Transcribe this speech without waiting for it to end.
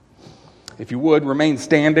If you would, remain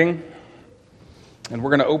standing. And we're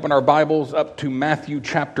going to open our Bibles up to Matthew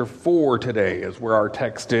chapter 4 today is where our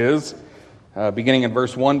text is, beginning in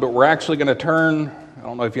verse 1. But we're actually going to turn, I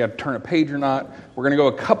don't know if you have to turn a page or not, we're going to go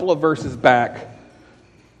a couple of verses back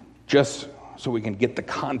just so we can get the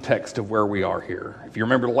context of where we are here. If you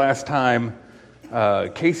remember the last time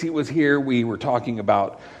Casey was here, we were talking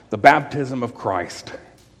about the baptism of Christ.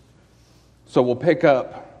 So we'll pick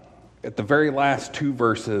up at the very last two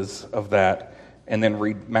verses of that, and then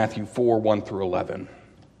read Matthew 4, 1 through 11.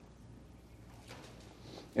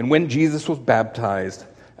 And when Jesus was baptized,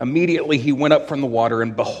 immediately he went up from the water,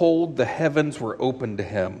 and behold, the heavens were opened to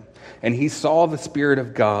him. And he saw the Spirit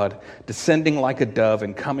of God descending like a dove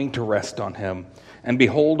and coming to rest on him. And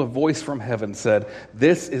behold, a voice from heaven said,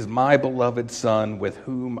 "This is my beloved Son, with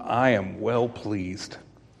whom I am well pleased."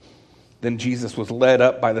 Then Jesus was led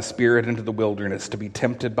up by the Spirit into the wilderness to be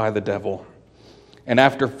tempted by the devil. And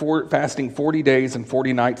after fasting 40 days and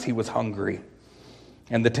 40 nights, he was hungry.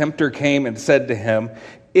 And the tempter came and said to him,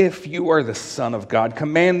 "If you are the Son of God,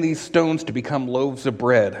 command these stones to become loaves of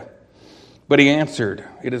bread." But he answered,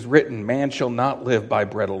 "It is written, man shall not live by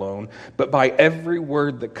bread alone, but by every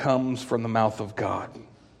word that comes from the mouth of God."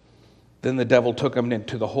 Then the devil took him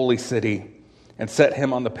into the holy city and set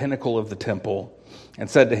him on the pinnacle of the temple, and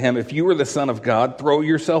said to him, "If you are the Son of God, throw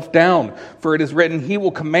yourself down, for it is written, he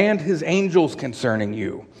will command his angels concerning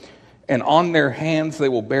you, and on their hands they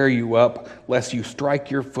will bear you up, lest you strike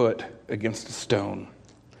your foot against a stone."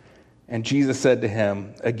 And Jesus said to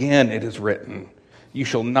him, "Again it is written, you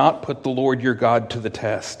shall not put the Lord your God to the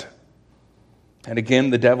test." And again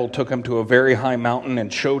the devil took him to a very high mountain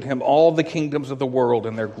and showed him all the kingdoms of the world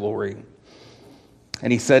and their glory.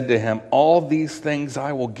 And he said to him, "All these things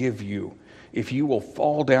I will give you, if you will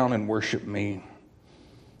fall down and worship me."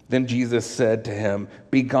 Then Jesus said to him,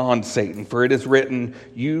 "Begone, Satan, for it is written,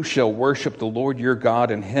 you shall worship the Lord your God,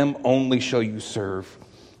 and him only shall you serve."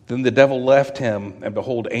 Then the devil left him, and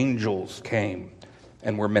behold, angels came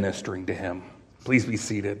and were ministering to him. Please be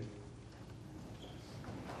seated.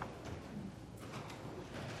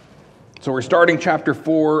 So we're starting chapter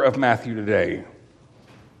 4 of Matthew today.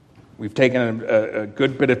 We've taken a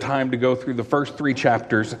good bit of time to go through the first three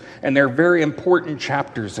chapters, and they're very important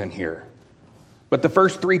chapters in here. But the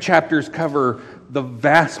first three chapters cover the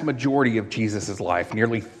vast majority of Jesus' life.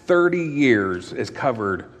 Nearly 30 years is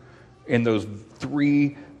covered in those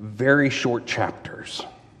three very short chapters.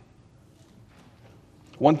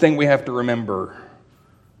 One thing we have to remember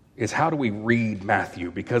is, how do we read Matthew?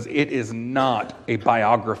 Because it is not a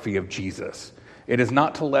biography of Jesus. It is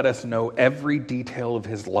not to let us know every detail of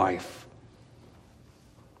his life.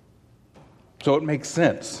 So it makes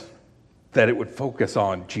sense that it would focus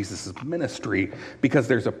on Jesus' ministry because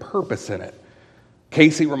there's a purpose in it.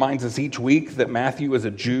 Casey reminds us each week that Matthew is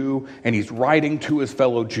a Jew and he's writing to his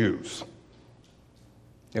fellow Jews.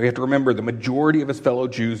 Now we have to remember the majority of his fellow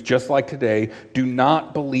Jews, just like today, do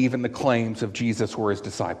not believe in the claims of Jesus or his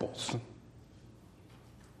disciples.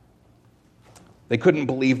 They couldn't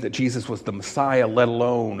believe that Jesus was the Messiah, let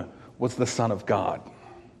alone was the Son of God.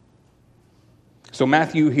 So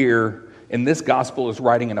Matthew here in this gospel is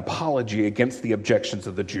writing an apology against the objections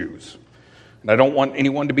of the Jews. And I don't want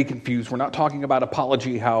anyone to be confused. We're not talking about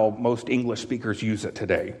apology how most English speakers use it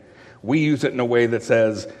today. We use it in a way that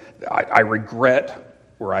says, I regret,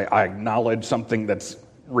 or I acknowledge something that's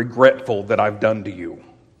regretful that I've done to you.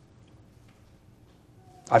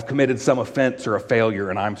 I've committed some offense or a failure,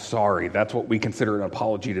 and I'm sorry. That's what we consider an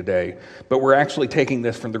apology today. But we're actually taking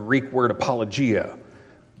this from the Greek word apologia,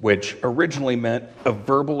 which originally meant a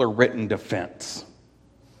verbal or written defense.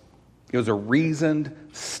 It was a reasoned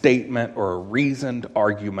statement or a reasoned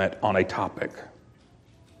argument on a topic.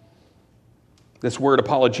 This word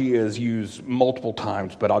apologia is used multiple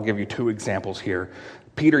times, but I'll give you two examples here.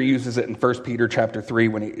 Peter uses it in 1 Peter chapter 3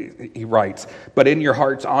 when he writes, "But in your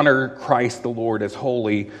hearts honor Christ the Lord as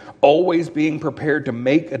holy, always being prepared to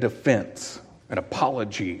make a defense, an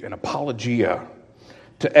apology, an apologia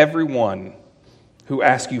to everyone who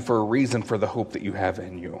asks you for a reason for the hope that you have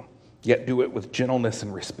in you, yet do it with gentleness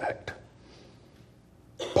and respect."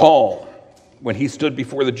 Paul, when he stood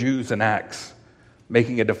before the Jews in Acts,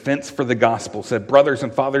 making a defense for the gospel, said, "Brothers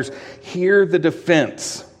and fathers, hear the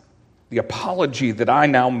defense, the apology that I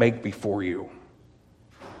now make before you."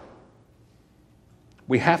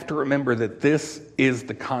 We have to remember that this is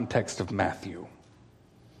the context of Matthew,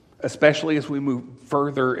 especially as we move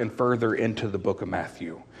further and further into the book of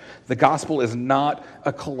Matthew. The gospel is not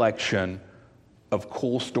a collection of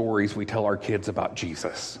cool stories we tell our kids about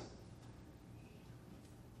Jesus.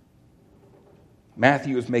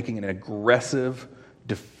 Matthew is making an aggressive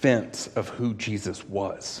defense of who Jesus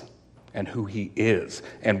was. and who he is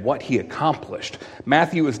and what he accomplished.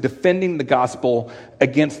 Matthew is defending the gospel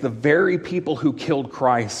against the very people who killed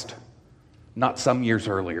Christ not some years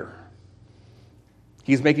earlier.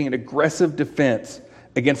 He's making an aggressive defense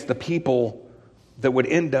against the people that would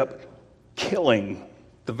end up killing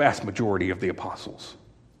the vast majority of the apostles.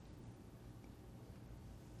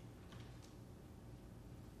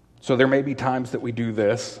 So there may be times that we do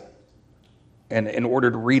this, and in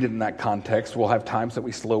order to read it in that context, we'll have times that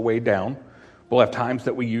we slow way down. We'll have times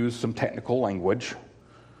that we use some technical language.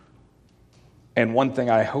 And one thing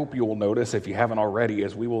I hope you will notice, if you haven't already,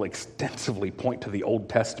 is we will extensively point to the Old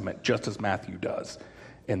Testament, just as Matthew does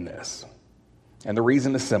in this. And the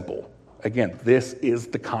reason is simple. Again, this is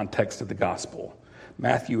the context of the gospel.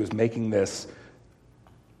 Matthew is making this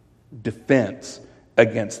defense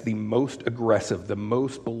against the most aggressive, the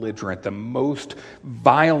most belligerent, the most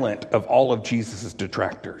violent of all of Jesus'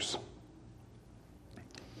 detractors.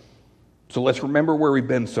 So let's remember where we've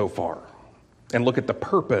been so far and look at the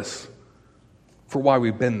purpose for why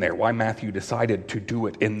we've been there, why Matthew decided to do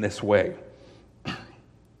it in this way.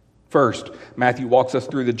 First, Matthew walks us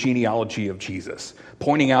through the genealogy of Jesus,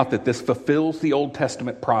 pointing out that this fulfills the Old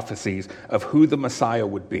Testament prophecies of who the Messiah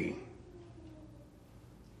would be.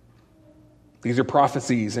 These are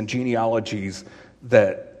prophecies and genealogies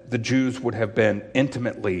that the Jews would have been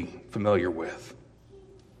intimately familiar with.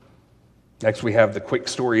 Next, we have the quick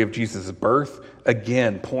story of Jesus' birth,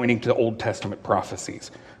 again pointing to Old Testament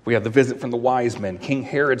prophecies. We have the visit from the wise men, King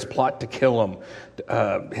Herod's plot to kill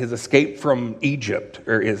him, his escape from Egypt,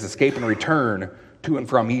 or his escape and return to and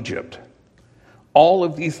from Egypt. All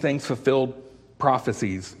of these things fulfilled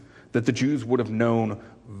prophecies that the Jews would have known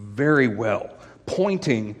very well,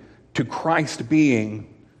 pointing to Christ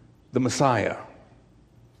being the Messiah.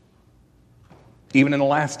 Even in the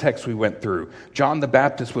last text we went through, John the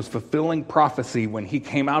Baptist was fulfilling prophecy when he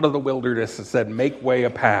came out of the wilderness and said, "Make way a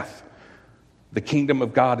path. The kingdom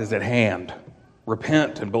of God is at hand.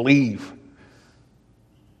 Repent and believe."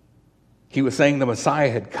 He was saying the Messiah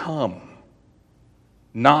had come,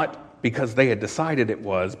 not because they had decided it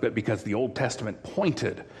was, but because the Old Testament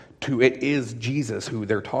pointed to it is Jesus who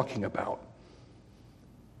they're talking about.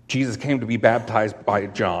 Jesus came to be baptized by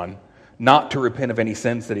John, not to repent of any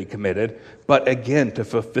sins that he committed, but again to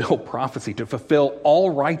fulfill prophecy, to fulfill all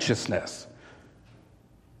righteousness,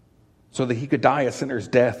 so that he could die a sinner's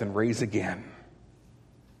death and raise again.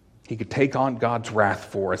 He could take on God's wrath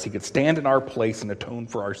for us. He could stand in our place and atone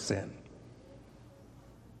for our sin.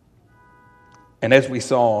 And as we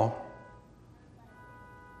saw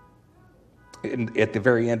at the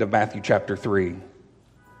very end of Matthew chapter 3,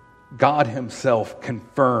 God himself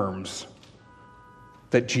confirms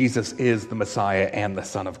that Jesus is the Messiah and the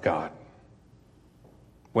Son of God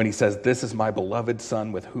when he says, "This is my beloved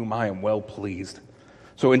Son with whom I am well pleased."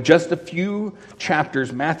 So in just a few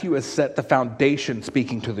chapters, Matthew has set the foundation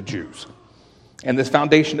speaking to the Jews. And this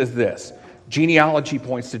foundation is this: genealogy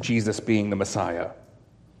points to Jesus being the Messiah.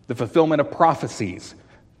 The fulfillment of prophecies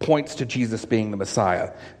points to Jesus being the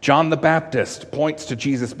Messiah. John the Baptist points to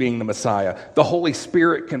Jesus being the Messiah. The Holy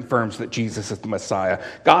Spirit confirms that Jesus is the Messiah.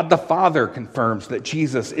 God the Father confirms that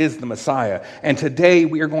Jesus is the Messiah. And today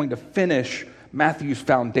we are going to finish Matthew's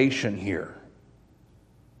foundation here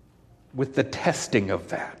with the testing of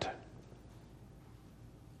that.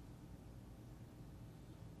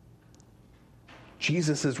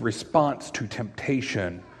 Jesus' response to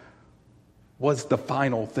temptation was the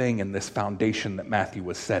final thing in this foundation that Matthew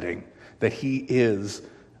was setting, that he is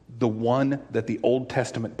the one that the Old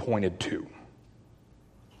Testament pointed to.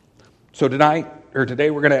 So today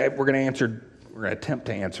we're going to attempt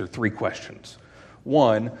to answer three questions.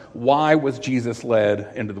 One, why was Jesus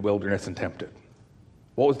led into the wilderness and tempted?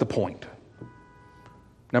 What was the point?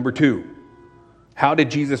 Number two, how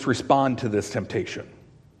did Jesus respond to this temptation?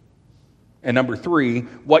 And number three,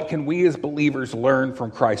 what can we as believers learn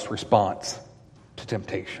from Christ's response to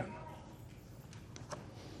temptation?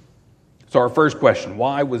 So our first question,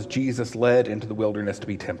 why was Jesus led into the wilderness to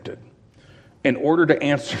be tempted? In order to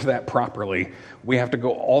answer that properly, we have to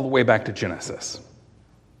go all the way back to Genesis.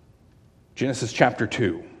 Genesis chapter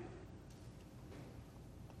 2.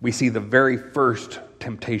 We see the very first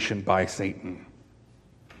temptation by Satan.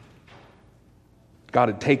 God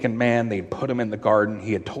had taken man, they had put him in the garden,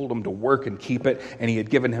 he had told him to work and keep it, and he had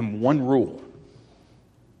given him one rule.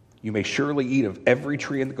 You may surely eat of every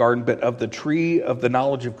tree in the garden, but of the tree of the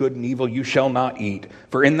knowledge of good and evil you shall not eat.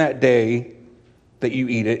 For in that day that you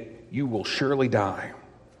eat it, you will surely die.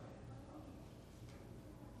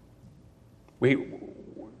 We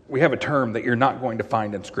have a term that you're not going to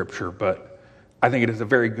find in Scripture, but I think it is a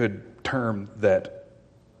very good term that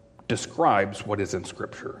describes what is in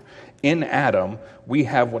Scripture. In Adam, we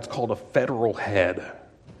have what's called a federal head.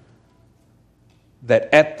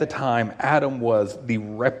 That at the time, Adam was the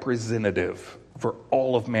representative for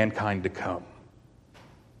all of mankind to come.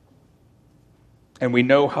 And we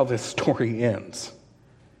know how this story ends.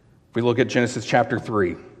 If we look at Genesis chapter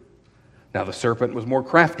 3. Now the serpent was more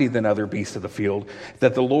crafty than other beasts of the field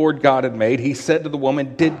that the Lord God had made. He said to the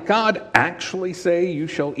woman, "Did God actually say you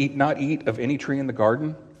shall not eat of any tree in the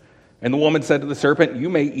garden?" And the woman said to the serpent, "You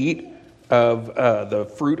may eat of the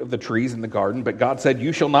fruit of the trees in the garden, but God said,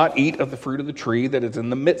 you shall not eat of the fruit of the tree that is in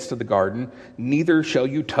the midst of the garden, neither shall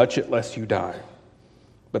you touch it lest you die."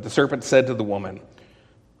 But the serpent said to the woman,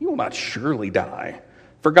 "You will not surely die.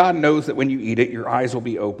 For God knows that when you eat it, your eyes will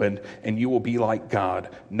be opened, and you will be like God,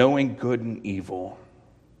 knowing good and evil."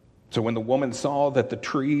 So when the woman saw that the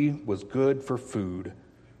tree was good for food,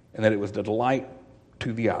 and that it was a delight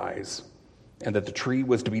to the eyes, and that the tree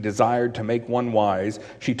was to be desired to make one wise,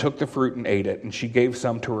 she took the fruit and ate it, and she gave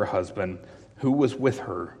some to her husband, who was with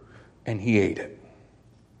her, and he ate it.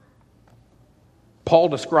 Paul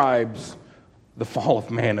describes the fall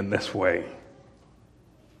of man in this way.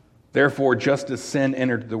 "Therefore, just as sin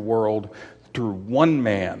entered the world through one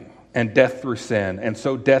man, and death through sin, and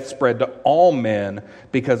so death spread to all men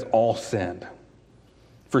because all sinned.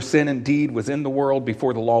 For sin indeed was in the world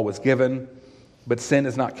before the law was given, but sin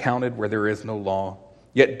is not counted where there is no law.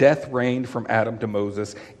 Yet death reigned from Adam to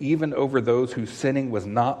Moses, even over those whose sinning was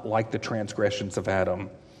not like the transgressions of Adam,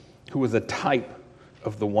 who was a type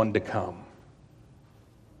of the one to come."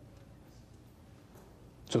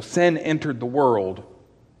 So sin entered the world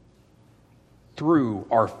through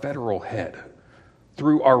our federal head,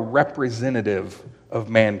 through our representative of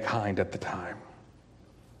mankind at the time.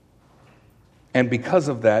 And because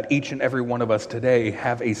of that, each and every one of us today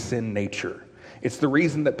have a sin nature. It's the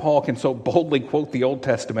reason that Paul can so boldly quote the Old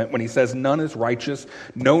Testament when he says, "None is righteous,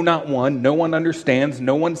 no, not one. No one understands,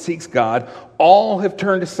 no one seeks God. All have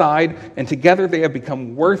turned aside, and together they have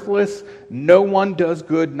become worthless. No one does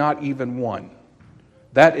good, not even one."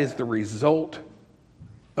 That is the result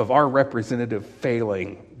of our representative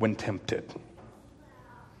failing when tempted.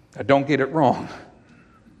 Now, don't get it wrong.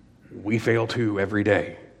 We fail too every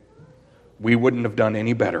day. We wouldn't have done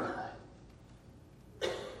any better.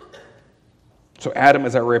 So Adam,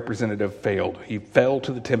 as our representative, failed. He fell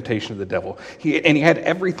to the temptation of the devil. He had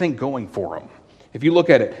everything going for him. If you look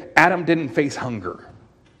at it, Adam didn't face hunger.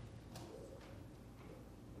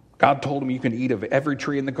 God told him, "You can eat of every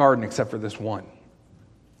tree in the garden except for this one."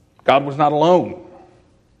 God was not alone.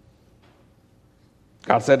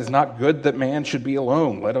 God said, "It's not good that man should be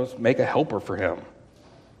alone. Let us make a helper for him."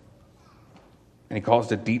 And he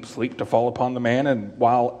caused a deep sleep to fall upon the man, and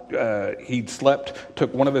while he slept,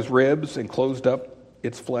 took one of his ribs and closed up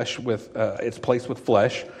its flesh with its place with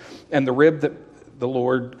flesh. And the rib that the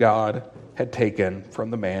Lord God had taken from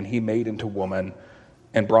the man, he made into woman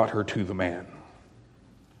and brought her to the man.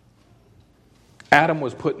 Adam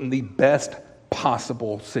was put in the best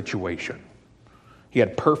possible situation. He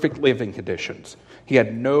had perfect living conditions. He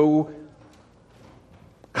had no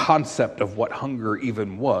concept of what hunger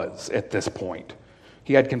even was at this point.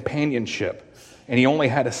 He had companionship, and he only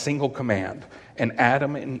had a single command. And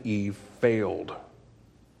Adam and Eve failed.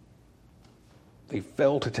 They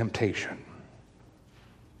fell to temptation.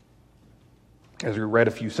 As we read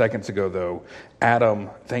a few seconds ago, though, Adam,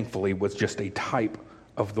 thankfully, was just a type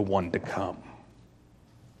of the one to come.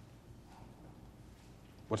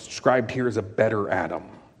 What's described here is a better Adam,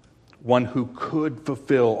 one who could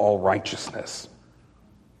fulfill all righteousness.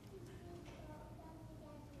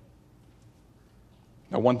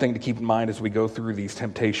 Now, one thing to keep in mind as we go through these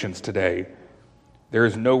temptations today, there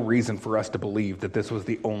is no reason for us to believe that this was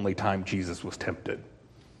the only time Jesus was tempted.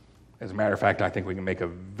 As a matter of fact, I think we can make a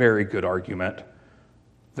very good argument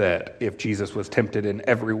that if Jesus was tempted in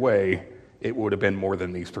every way, it would have been more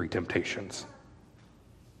than these three temptations.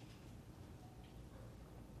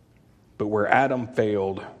 But where Adam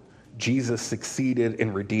failed, Jesus succeeded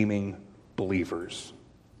in redeeming believers.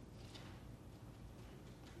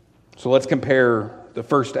 So let's compare the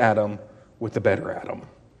first Adam with the better Adam.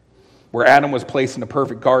 Where Adam was placed in a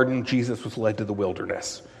perfect garden, Jesus was led to the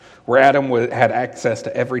wilderness. Where Adam had access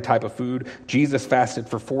to every type of food, Jesus fasted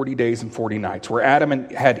for 40 days and 40 nights. Where Adam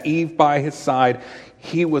had Eve by his side,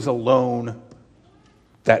 he was alone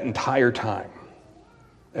that entire time.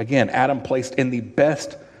 Again, Adam placed in the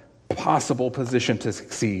best possible position to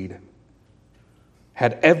succeed,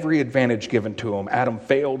 had every advantage given to him. Adam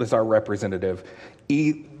failed as our representative,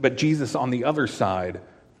 but Jesus on the other side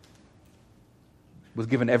was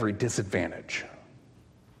given every disadvantage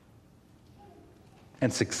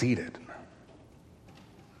and succeeded.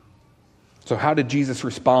 So how did Jesus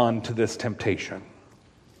respond to this temptation?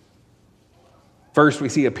 First, we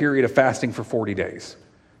see a period of fasting for 40 days.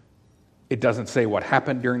 It doesn't say what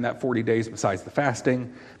happened during that 40 days besides the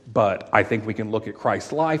fasting, but I think we can look at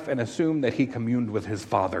Christ's life and assume that he communed with his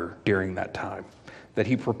Father during that time, that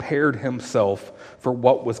he prepared himself for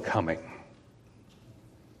what was coming.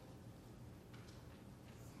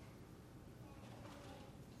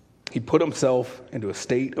 He put himself into a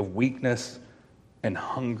state of weakness and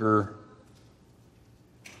hunger.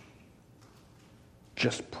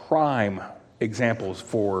 Just prime examples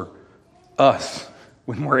for us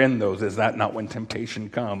when we're in those. Is that not when temptation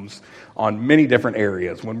comes on many different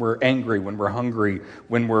areas? When we're angry, when we're hungry,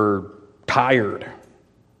 when we're tired.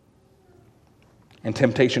 And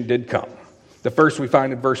temptation did come. The first we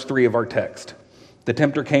find in verse 3 of our text. The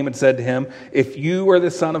tempter came and said to him, "If you are the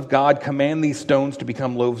Son of God, command these stones to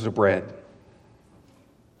become loaves of bread."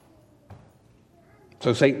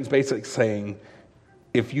 So Satan's basically saying,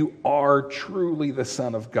 if you are truly the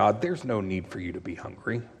Son of God, there's no need for you to be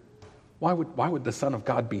hungry. Why would the Son of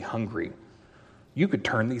God be hungry? You could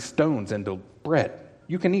turn these stones into bread.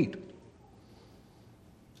 You can eat.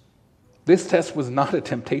 This test was not a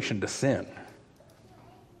temptation to sin.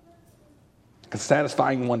 Because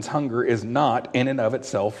satisfying one's hunger is not, in and of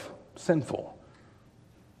itself, sinful.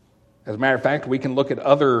 As a matter of fact, we can look at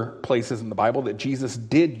other places in the Bible that Jesus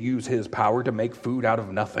did use his power to make food out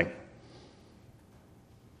of nothing.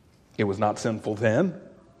 It was not sinful then.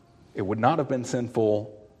 It would not have been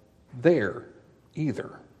sinful there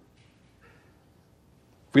either.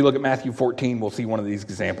 If we look at Matthew 14, we'll see one of these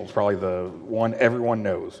examples, probably the one everyone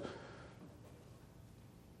knows.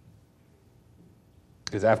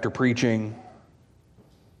 Because after preaching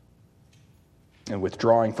and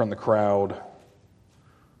withdrawing from the crowd,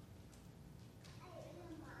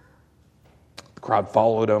 the crowd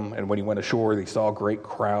followed him, and when he went ashore, he saw great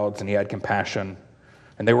crowds, and he had compassion.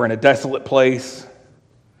 And they were in a desolate place,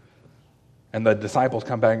 and the disciples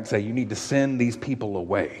come back and say, "You need to send these people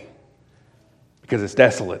away, because it's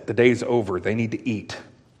desolate. The day's over. They need to eat."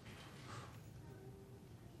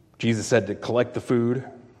 Jesus said to collect the food,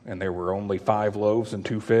 and there were only 5 loaves and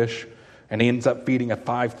 2 fish, and he ends up feeding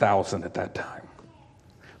 5,000 at that time.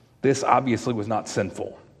 This obviously was not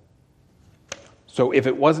sinful. So if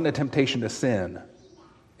it wasn't a temptation to sin,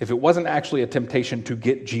 if it wasn't actually a temptation to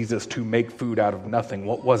get Jesus to make food out of nothing,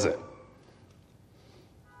 what was it?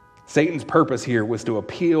 Satan's purpose here was to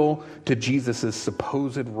appeal to Jesus'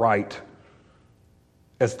 supposed right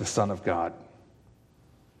as the Son of God.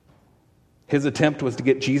 His attempt was to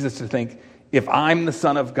get Jesus to think, if I'm the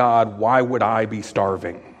Son of God, why would I be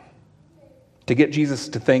starving? To get Jesus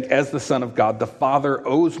to think, as the Son of God, the Father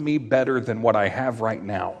owes me better than what I have right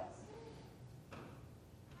now.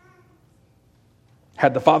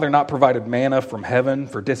 Had the Father not provided manna from heaven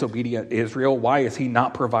for disobedient Israel, why is he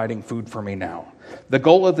not providing food for me now? The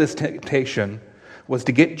goal of this temptation was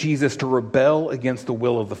to get Jesus to rebel against the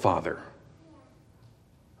will of the Father.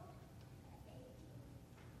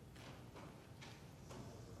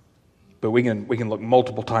 But we can look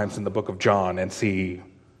multiple times in the book of John and see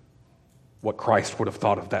what Christ would have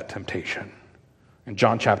thought of that temptation. In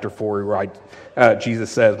John chapter 4, Jesus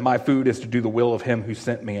says, "My food is to do the will of him who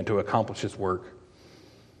sent me and to accomplish his work."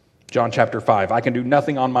 John chapter 5, "I can do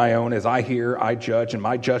nothing on my own. As I hear, I judge, and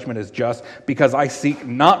my judgment is just, because I seek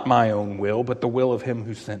not my own will, but the will of him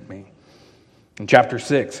who sent me." In chapter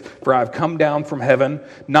 6, "For I have come down from heaven,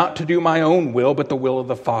 not to do my own will, but the will of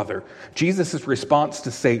the Father." Jesus' response to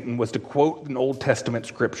Satan was to quote an Old Testament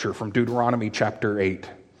scripture from Deuteronomy chapter 8.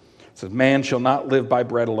 It says, "Man shall not live by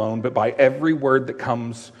bread alone, but by every word that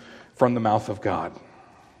comes from the mouth of God."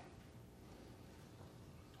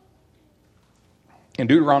 In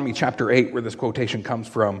Deuteronomy chapter 8, where this quotation comes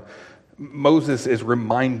from, Moses is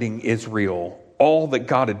reminding Israel all that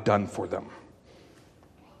God had done for them.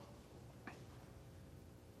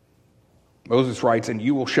 Moses writes, "And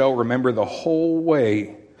you shall remember the whole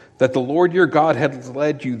way that the Lord your God has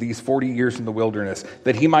led you these 40 years in the wilderness,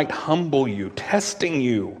 that he might humble you, testing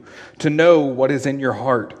you to know what is in your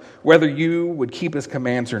heart, whether you would keep his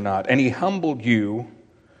commands or not. And he humbled you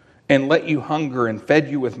and let you hunger and fed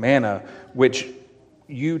you with manna, which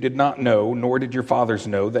you did not know, nor did your fathers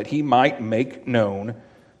know, that he might make known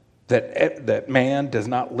that man does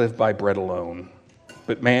not live by bread alone,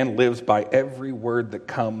 but man lives by every word that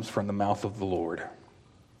comes from the mouth of the Lord."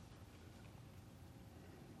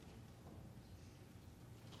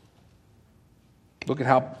 Look at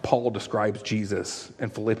how Paul describes Jesus in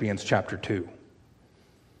Philippians chapter 2.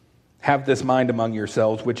 "Have this mind among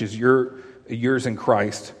yourselves, which is yours in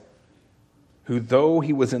Christ, who though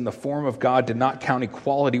he was in the form of God, did not count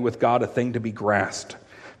equality with God a thing to be grasped,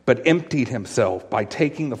 but emptied himself by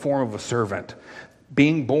taking the form of a servant,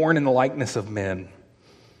 being born in the likeness of men.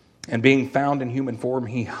 And being found in human form,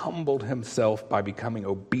 he humbled himself by becoming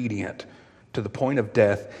obedient to the point of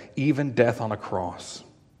death, even death on a cross.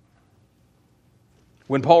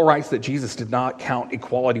 When Paul writes that Jesus did not count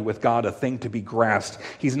equality with God a thing to be grasped,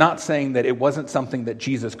 he's not saying that it wasn't something that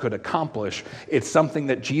Jesus could accomplish. It's something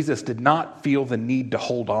that Jesus did not feel the need to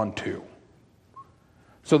hold on to.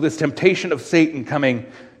 So this temptation of Satan coming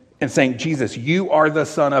and saying, Jesus, you are the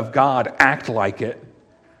Son of God, act like it.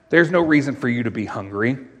 There's no reason for you to be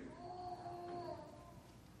hungry.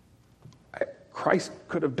 Christ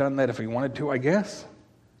could have done that if he wanted to, I guess.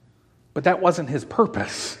 But that wasn't his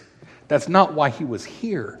purpose. That's not why he was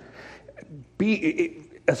here.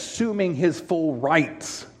 Assuming his full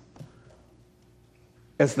rights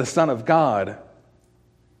as the Son of God,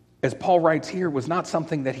 as Paul writes here, was not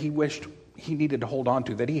something that he wished he needed to hold on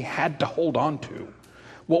to, that he had to hold on to.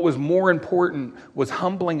 What was more important was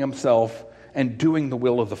humbling himself and doing the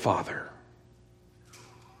will of the Father.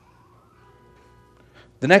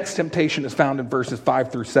 The next temptation is found in verses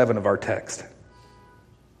 5 through 7 of our text.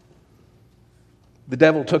 The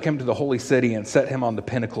devil took him to the holy city and set him on the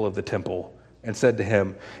pinnacle of the temple and said to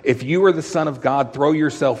him, "If you are the Son of God, throw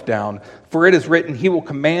yourself down, for it is written, he will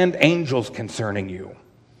command angels concerning you.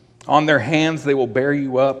 On their hands they will bear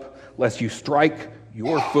you up, lest you strike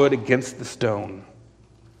your foot against the stone."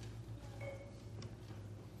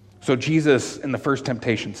 So Jesus, in the first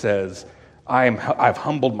temptation, says, I've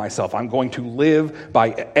humbled myself. I'm going to live by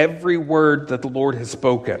every word that the Lord has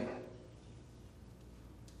spoken.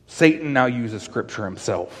 Satan now uses Scripture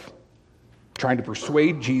himself, trying to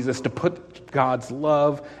persuade Jesus to put God's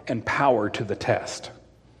love and power to the test.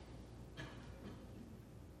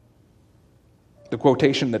 The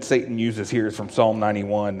quotation that Satan uses here is from Psalm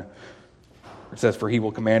 91. It says, "For he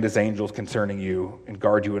will command his angels concerning you and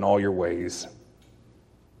guard you in all your ways."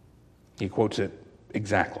 He quotes it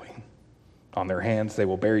exactly. On their hands they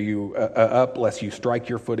will bear you up, lest you strike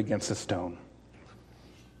your foot against a stone.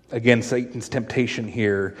 Again, Satan's temptation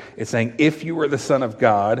here is saying, if you are the Son of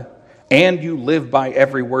God and you live by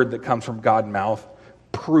every word that comes from God's mouth,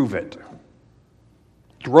 prove it.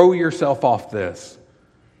 Throw yourself off this.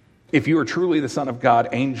 If you are truly the Son of God,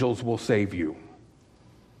 angels will save you.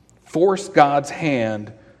 Force God's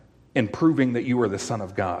hand in proving that you are the Son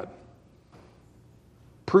of God.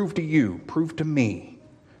 Prove to you, prove to me.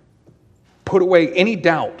 Put away any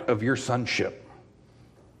doubt of your sonship.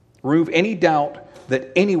 Remove any doubt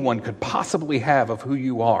that anyone could possibly have of who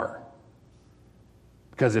you are.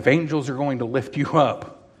 Because if angels are going to lift you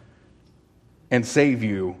up and save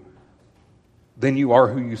you, then you are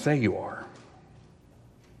who you say you are.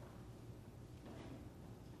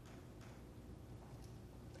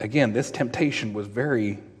 Again, this temptation was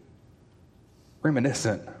very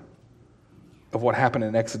reminiscent of what happened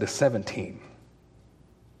in Exodus 17.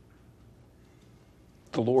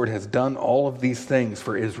 The Lord has done all of these things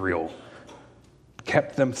for Israel,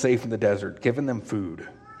 kept them safe in the desert, given them food.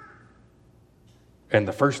 And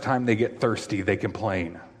the first time they get thirsty, they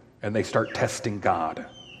complain, and they start testing God.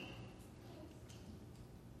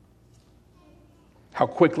 How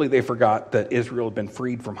quickly they forgot that Israel had been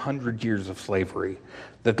freed from 100 years of slavery,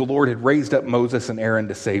 that the Lord had raised up Moses and Aaron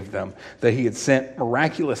to save them, that he had sent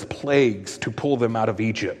miraculous plagues to pull them out of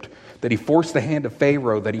Egypt, that he forced the hand of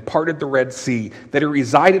Pharaoh, that he parted the Red Sea, that he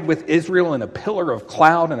resided with Israel in a pillar of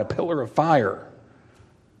cloud and a pillar of fire.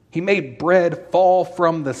 He made bread fall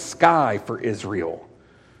from the sky for Israel.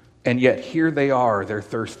 And yet here they are, they're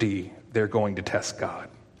thirsty, they're going to test God.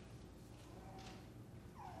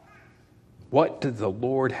 What did the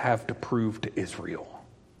Lord have to prove to Israel?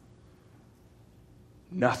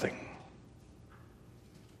 Nothing.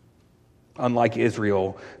 Unlike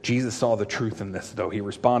Israel, Jesus saw the truth in this, though. He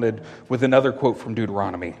responded with another quote from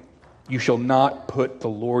Deuteronomy. "You shall not put the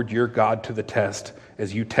Lord your God to the test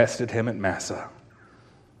as you tested him at Massah."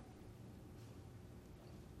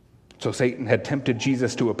 So Satan had tempted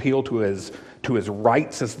Jesus to appeal to his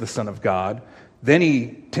rights as the Son of God. Then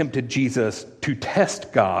he tempted Jesus to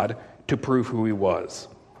test God to prove who he was.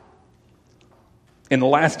 In the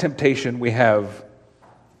last temptation, we have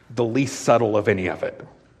the least subtle of any of it.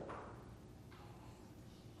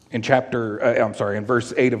 In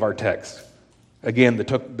verse 8 of our text, again,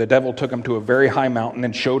 the devil took him to a very high mountain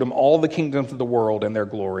and showed him all the kingdoms of the world and their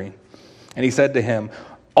glory. And he said to him,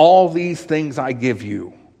 "All these things I give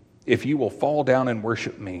you, if you will fall down and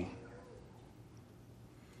worship me."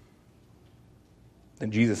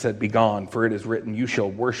 Then Jesus said, "Begone, for it is written, you shall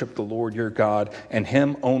worship the Lord your God, and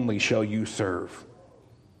him only shall you serve."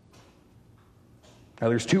 Now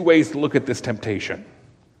there's two ways to look at this temptation.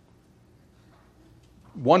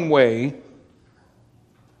 One way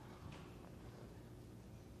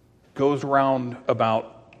goes around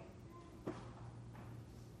about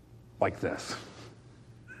like this.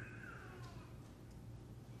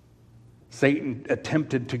 Satan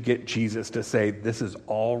attempted to get Jesus to say, "This is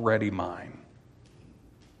already mine."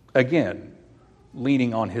 Again,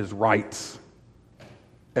 leaning on his rights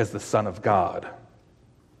as the Son of God.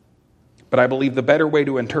 But I believe the better way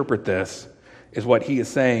to interpret this is what he is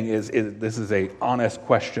saying is this is an honest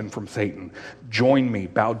question from Satan. Join me,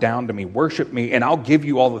 bow down to me, worship me, and I'll give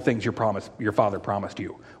you all the things your father promised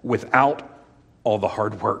you without all the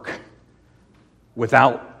hard work,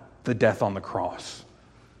 without the death on the cross,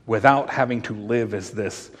 without having to live as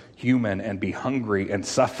this human and be hungry and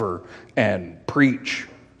suffer and preach.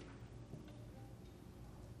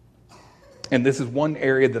 And this is one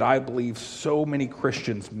area that I believe so many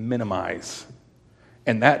Christians minimize.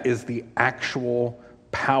 And that is the actual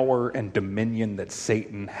power and dominion that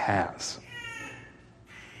Satan has.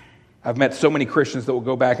 I've met so many Christians that will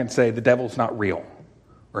go back and say the devil's not real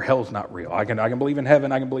or hell's not real. I can believe in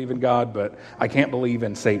heaven, I can believe in God, but I can't believe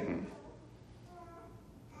in Satan.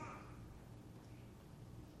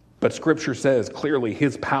 But Scripture says clearly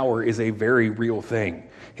his power is a very real thing.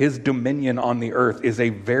 His dominion on the earth is a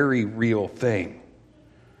very real thing.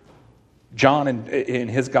 John, in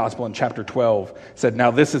his gospel in chapter 12, said,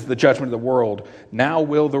 "Now this is the judgment of the world. Now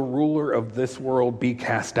will the ruler of this world be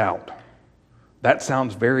cast out." That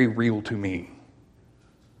sounds very real to me.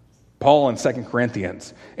 Paul in 2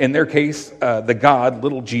 Corinthians, in their case, the God,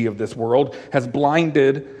 little g of this world, has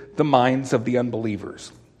blinded the minds of the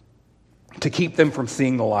unbelievers to keep them from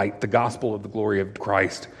seeing the light, the gospel of the glory of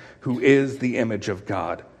Christ, who is the image of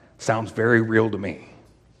God. Sounds very real to me.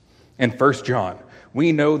 In 1 John,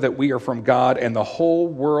 we know that we are from God and the whole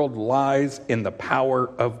world lies in the power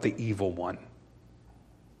of the evil one.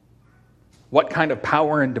 What kind of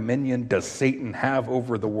power and dominion does Satan have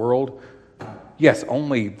over the world? Yes,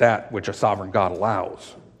 only that which a sovereign God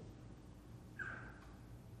allows.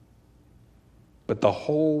 But the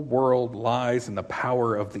whole world lies in the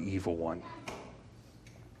power of the evil one.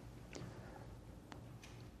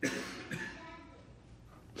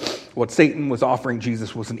 What Satan was offering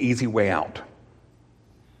Jesus was an easy way out.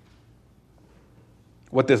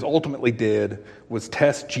 What this ultimately did was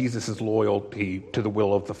test Jesus' loyalty to the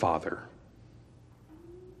will of the Father.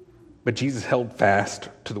 But Jesus held fast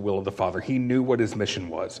to the will of the Father. He knew what his mission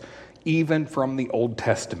was, even from the Old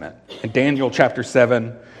Testament. In Daniel chapter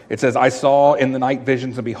 7, it says, "I saw in the night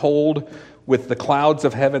visions, and behold, with the clouds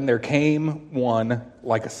of heaven there came one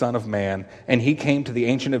like a son of man, and he came to the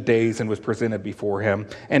Ancient of Days and was presented before him.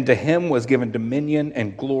 And to him was given dominion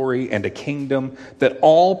and glory and a kingdom that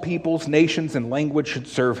all peoples, nations, and language should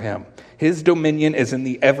serve him. His dominion is in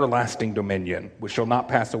the everlasting dominion, which shall not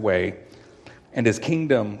pass away, and his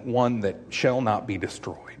kingdom one that shall not be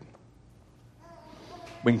destroyed."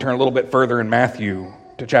 We can turn a little bit further in Matthew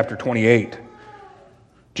to chapter 28.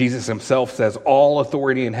 Jesus himself says, "All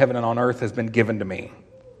authority in heaven and on earth has been given to me."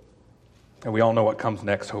 And we all know what comes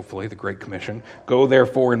next, hopefully, the Great Commission. "Go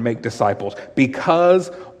therefore and make disciples." Because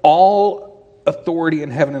all authority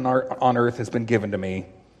in heaven and on earth has been given to me,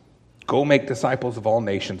 go make disciples of all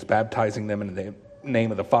nations, baptizing them in the name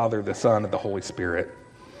of the Father, the Son, and the Holy Spirit,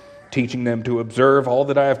 teaching them to observe all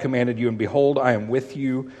that I have commanded you, and behold, I am with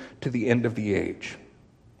you to the end of the age.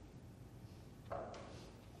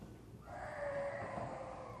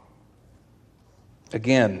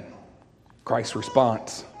 Again, Christ's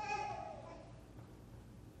response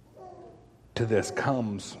to this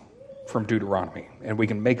comes from Deuteronomy, and we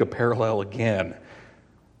can make a parallel again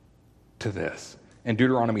to this. In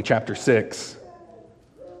Deuteronomy chapter 6,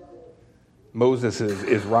 Moses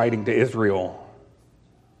is writing to Israel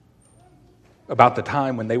about the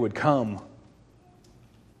time when they would come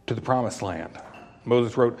to the promised land.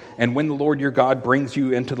 Moses wrote, "And when the Lord your God brings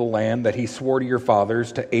you into the land that he swore to your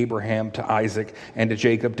fathers, to Abraham, to Isaac, and to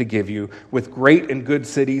Jacob to give you, with great and good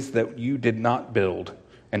cities that you did not build,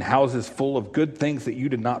 and houses full of good things that you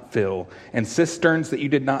did not fill, and cisterns that you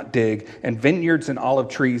did not dig, and vineyards and olive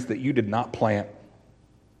trees that you did not plant.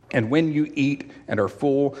 And when you eat and are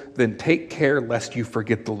full, then take care lest you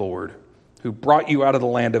forget the Lord, who brought you out of the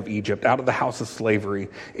land of Egypt, out of the house of slavery.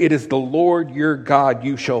 It is the Lord your God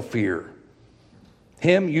you shall fear.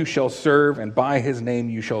 Him you shall serve, and by his name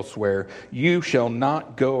you shall swear. You shall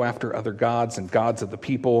not go after other gods and gods of the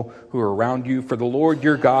people who are around you, for the Lord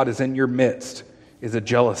your God is in your midst, is a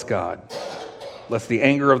jealous God. Lest the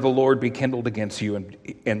anger of the Lord be kindled against you,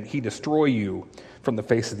 and he destroy you from the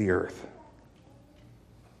face of the earth."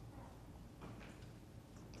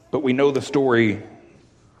 But we know the story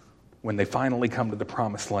when they finally come to the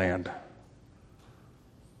promised land.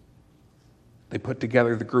 They put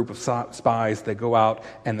together the group of spies. They go out,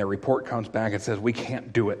 and their report comes back and says, we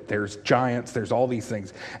can't do it. There's giants. There's all these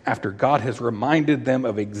things. After God has reminded them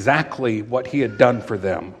of exactly what he had done for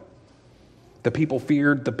them, the people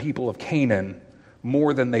feared the people of Canaan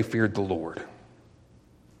more than they feared the Lord.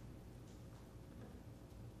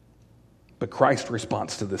 But Christ's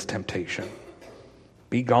response to this temptation: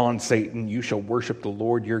 "Be gone, Satan, you shall worship the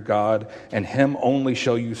Lord your God, and him only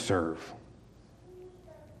shall you serve."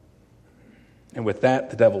 And with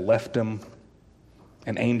that, the devil left him,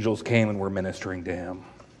 and angels came and were ministering to him.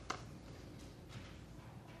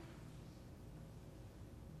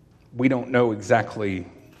 We don't know exactly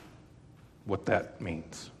what that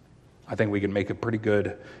means. I think we can make a pretty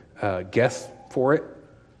good guess for it,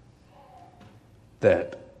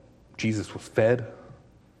 that Jesus was fed,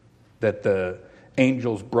 that the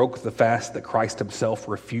angels broke the fast that Christ himself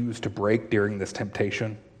refused to break during this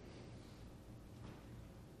temptation.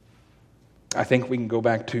 I think we can go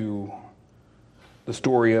back to the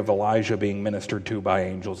story of Elijah being ministered to by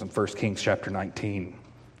angels in 1 Kings chapter 19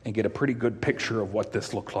 and get a pretty good picture of what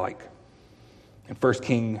this looked like. In 1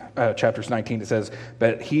 Kings chapter 19 it says,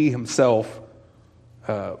 "But he himself,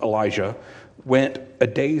 Elijah, went a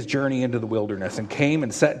day's journey into the wilderness and came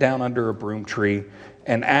and sat down under a broom tree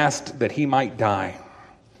and asked that he might die.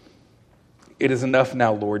 'It is enough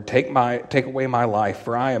now, Lord, take away my life,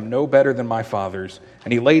 for I am no better than my fathers.'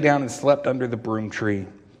 And he lay down and slept under the broom tree.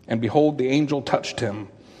 And behold, the angel touched him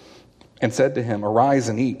and said to him, 'Arise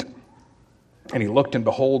and eat.' And he looked, and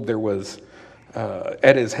behold, there was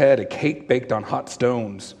at his head a cake baked on hot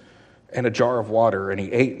stones and a jar of water. And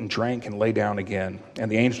he ate and drank and lay down again. And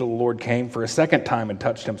the angel of the Lord came for a second time and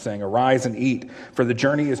touched him, saying, 'Arise and eat, for the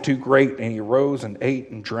journey is too great.' And he arose and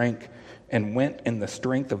ate and drank and went in the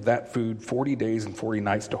strength of that food 40 days and 40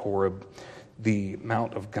 nights to Horeb, the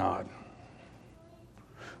mount of God."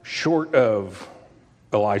 Short of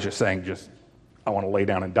Elijah saying just, "I want to lay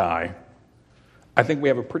down and die," I think we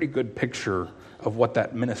have a pretty good picture of what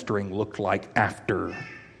that ministering looked like after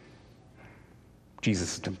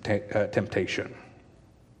Jesus' temptation.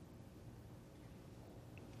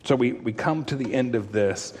 So we come to the end of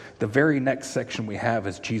this. The very next section we have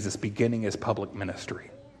is Jesus beginning his public ministry.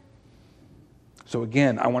 So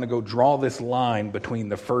again, I want to go draw this line between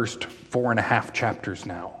the first 4.5 chapters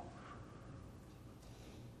now.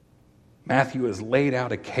 Matthew has laid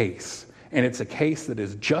out a case, and it's a case that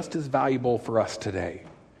is just as valuable for us today.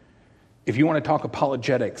 If you want to talk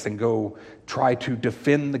apologetics and go try to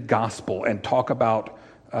defend the gospel and talk about,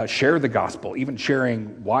 share the gospel, even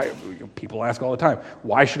sharing why, people ask all the time,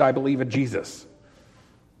 why should I believe in Jesus?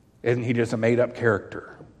 Isn't he just a made-up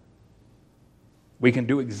character? We can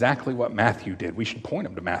do exactly what Matthew did. We should point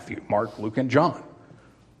them to Matthew, Mark, Luke, and John.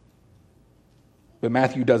 But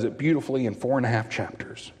Matthew does it beautifully in 4.5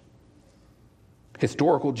 chapters.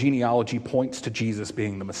 Historical genealogy points to Jesus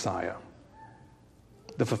being the Messiah.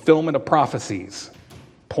 The fulfillment of prophecies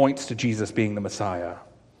points to Jesus being the Messiah.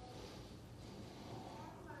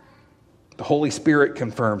 The Holy Spirit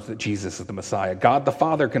confirms that Jesus is the Messiah. God the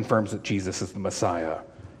Father confirms that Jesus is the Messiah.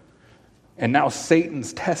 And now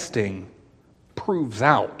Satan's testing proves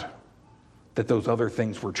out that those other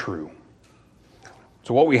things were true.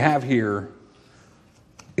 So what we have here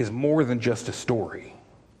is more than just a story.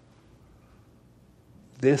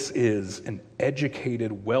 This is an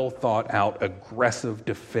educated, well thought out, aggressive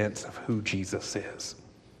defense of who Jesus is.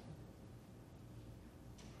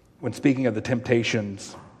 When speaking of the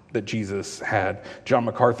temptations that Jesus had, John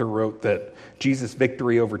MacArthur wrote that Jesus'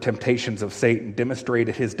 victory over temptations of Satan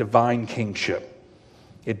demonstrated his divine kingship.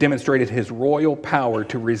 It demonstrated his royal power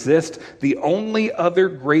to resist the only other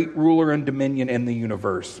great ruler and dominion in the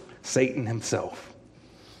universe, Satan himself.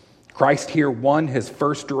 Christ here won his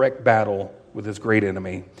first direct battle with his great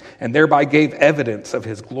enemy, and thereby gave evidence of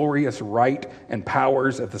his glorious right and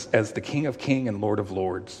powers as the King of Kings and Lord of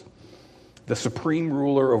Lords, the supreme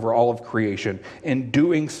ruler over all of creation. In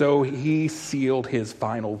doing so, he sealed his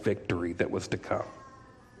final victory that was to come.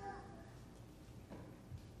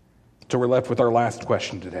 So we're left with our last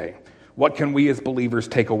question today. What can we as believers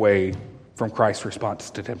take away from Christ's response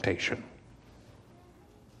to temptation?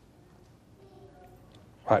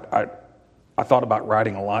 I thought about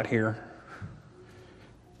writing a lot here.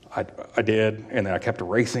 I did, and then I kept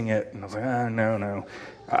erasing it, and I was like, no.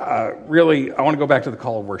 Really, I want to go back to the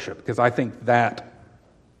call of worship, because I think that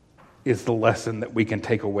is the lesson that we can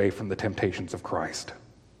take away from the temptations of Christ.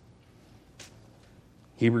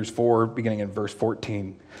 Hebrews 4, beginning in verse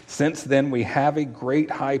 14. "Since then we have a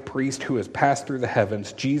great high priest who has passed through the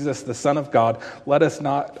heavens, Jesus, the Son of God, let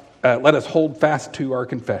us hold fast to our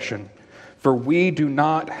confession. For we do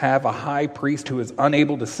not have a high priest who is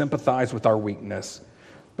unable to sympathize with our weakness,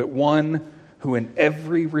 but one who in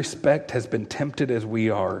every respect has been tempted as we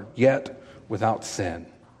are, yet without sin.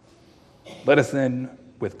 Let us then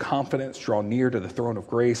with confidence draw near to the throne of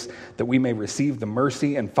grace, that we may receive the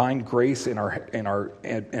mercy and find grace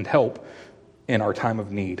and help in our time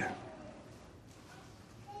of need.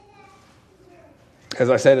 As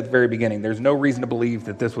I said at the very beginning, there's no reason to believe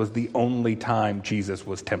that this was the only time Jesus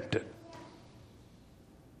was tempted.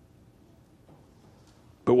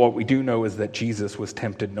 But what we do know is that Jesus was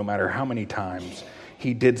tempted no matter how many times.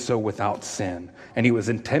 He did so without sin. And he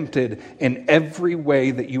was tempted in every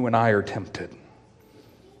way that you and I are tempted.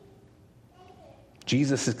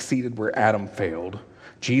 Jesus succeeded where Adam failed.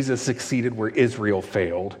 Jesus succeeded where Israel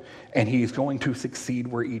failed. And he's going to succeed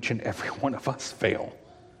where each and every one of us fail.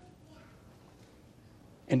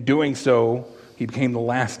 In doing so, he became the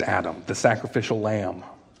last Adam, the sacrificial lamb.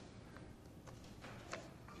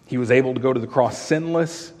 He was able to go to the cross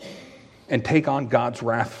sinless and take on God's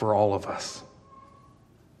wrath for all of us.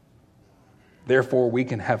 Therefore, we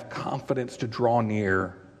can have confidence to draw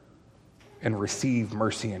near and receive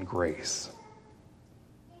mercy and grace.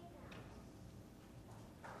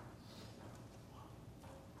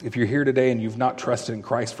 If you're here today and you've not trusted in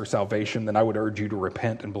Christ for salvation, then I would urge you to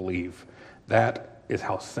repent and believe. That is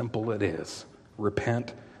how simple it is.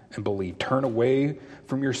 Repent and believe. Turn away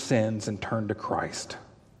from your sins and turn to Christ.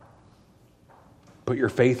 Put your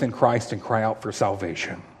faith in Christ and cry out for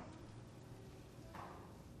salvation.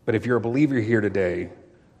 But if you're a believer here today,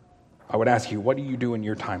 I would ask you, what do you do in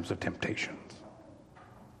your times of temptations?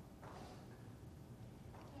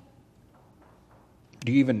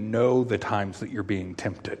 Do you even know the times that you're being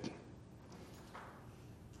tempted?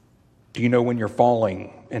 Do you know when you're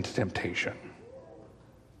falling into temptation?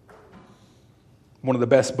 One of the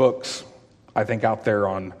best books, I think, out there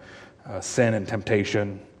on sin and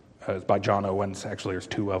temptation is by John Owens. Actually, there's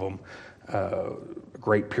two of them. A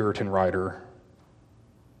great Puritan writer.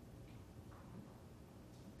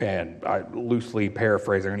 And I loosely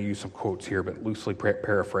paraphrase, I'm going to use some quotes here, but loosely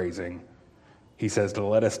paraphrasing, he says to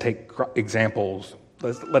let us take examples,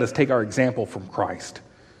 let us take our example from Christ.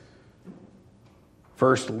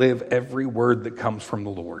 First, live every word that comes from the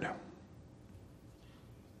Lord.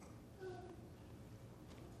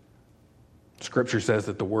 Scripture says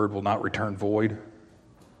that the word will not return void,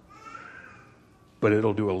 but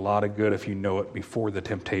it'll do a lot of good if you know it before the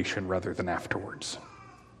temptation rather than afterwards.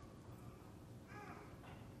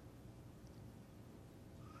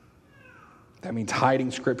 That means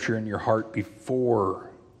hiding Scripture in your heart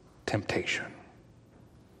before temptation.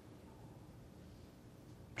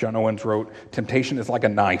 John Owens wrote, "Temptation is like a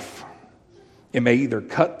knife. It may either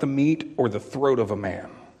cut the meat or the throat of a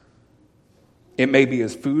man. It may be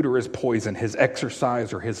his food or his poison, his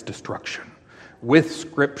exercise or his destruction. With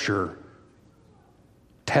Scripture,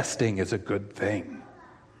 testing is a good thing.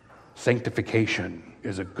 Sanctification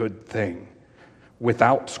is a good thing.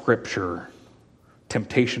 Without Scripture,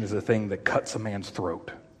 temptation is a thing that cuts a man's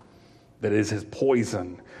throat, that is his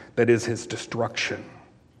poison, that is his destruction."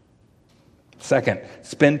 Second,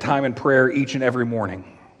 spend time in prayer each and every morning.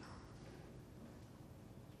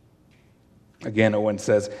 Again, Owen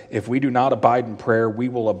says, if we do not abide in prayer, we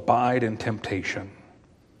will abide in temptation.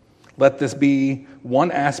 Let this be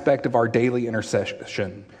one aspect of our daily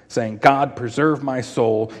intercession, saying, God, preserve my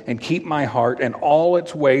soul and keep my heart and all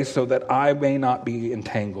its ways so that I may not be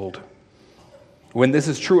entangled. When this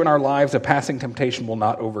is true in our lives, a passing temptation will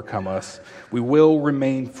not overcome us. We will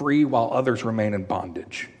remain free while others remain in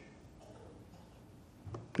bondage.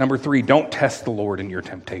 Number 3, don't test the Lord in your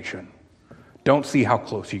temptation. Don't see how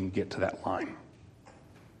close you can get to that line.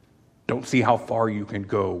 Don't see how far you can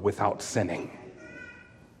go without sinning.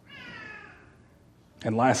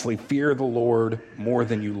 And lastly, fear the Lord more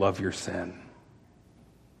than you love your sin.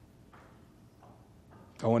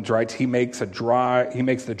 Owens writes, he makes the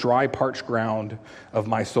dry, parched ground of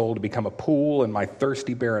my soul to become a pool, and my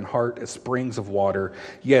thirsty, barren heart as springs of water.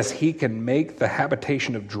 Yes, he can make the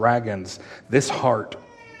habitation of dragons, this heart,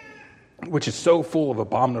 which is so full of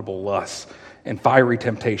abominable lusts and fiery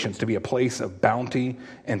temptations, to be a place of bounty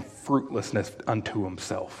and fruitlessness unto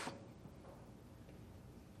himself.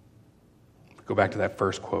 Go back to that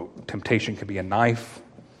first quote. Temptation can be a knife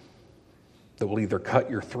that will either cut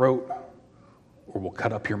your throat or will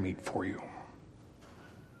cut up your meat for you.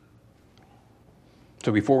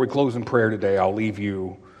 So before we close in prayer today, I'll leave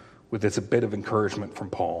you with this a bit of encouragement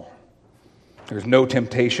from Paul. There's no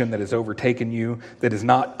temptation that has overtaken you that is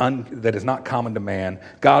not common to man.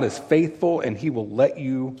 God is faithful, and He will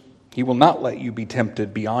not let you be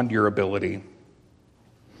tempted beyond your ability.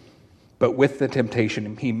 but with the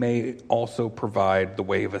temptation, he may also provide the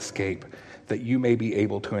way of escape, that you may be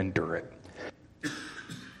able to endure it.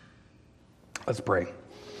 Let's pray.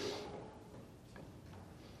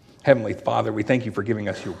 Heavenly Father, we thank you for giving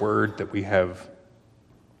us your word, that we have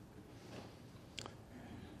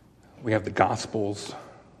the Gospels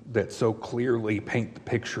that so clearly paint the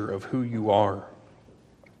picture of who you are,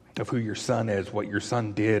 of who your Son is, what your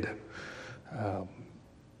Son did,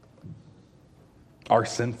 our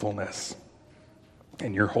sinfulness,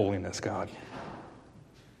 and your holiness, God.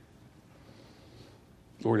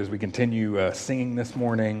 Lord, as we continue singing this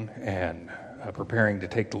morning and preparing to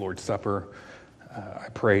take the Lord's Supper, I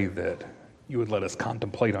pray that you would let us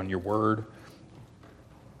contemplate on your word,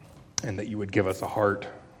 and that you would give us a heart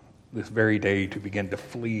this very day to begin to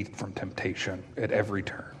flee from temptation at every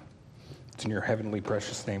turn. It's in your heavenly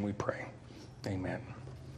precious name we pray. Amen.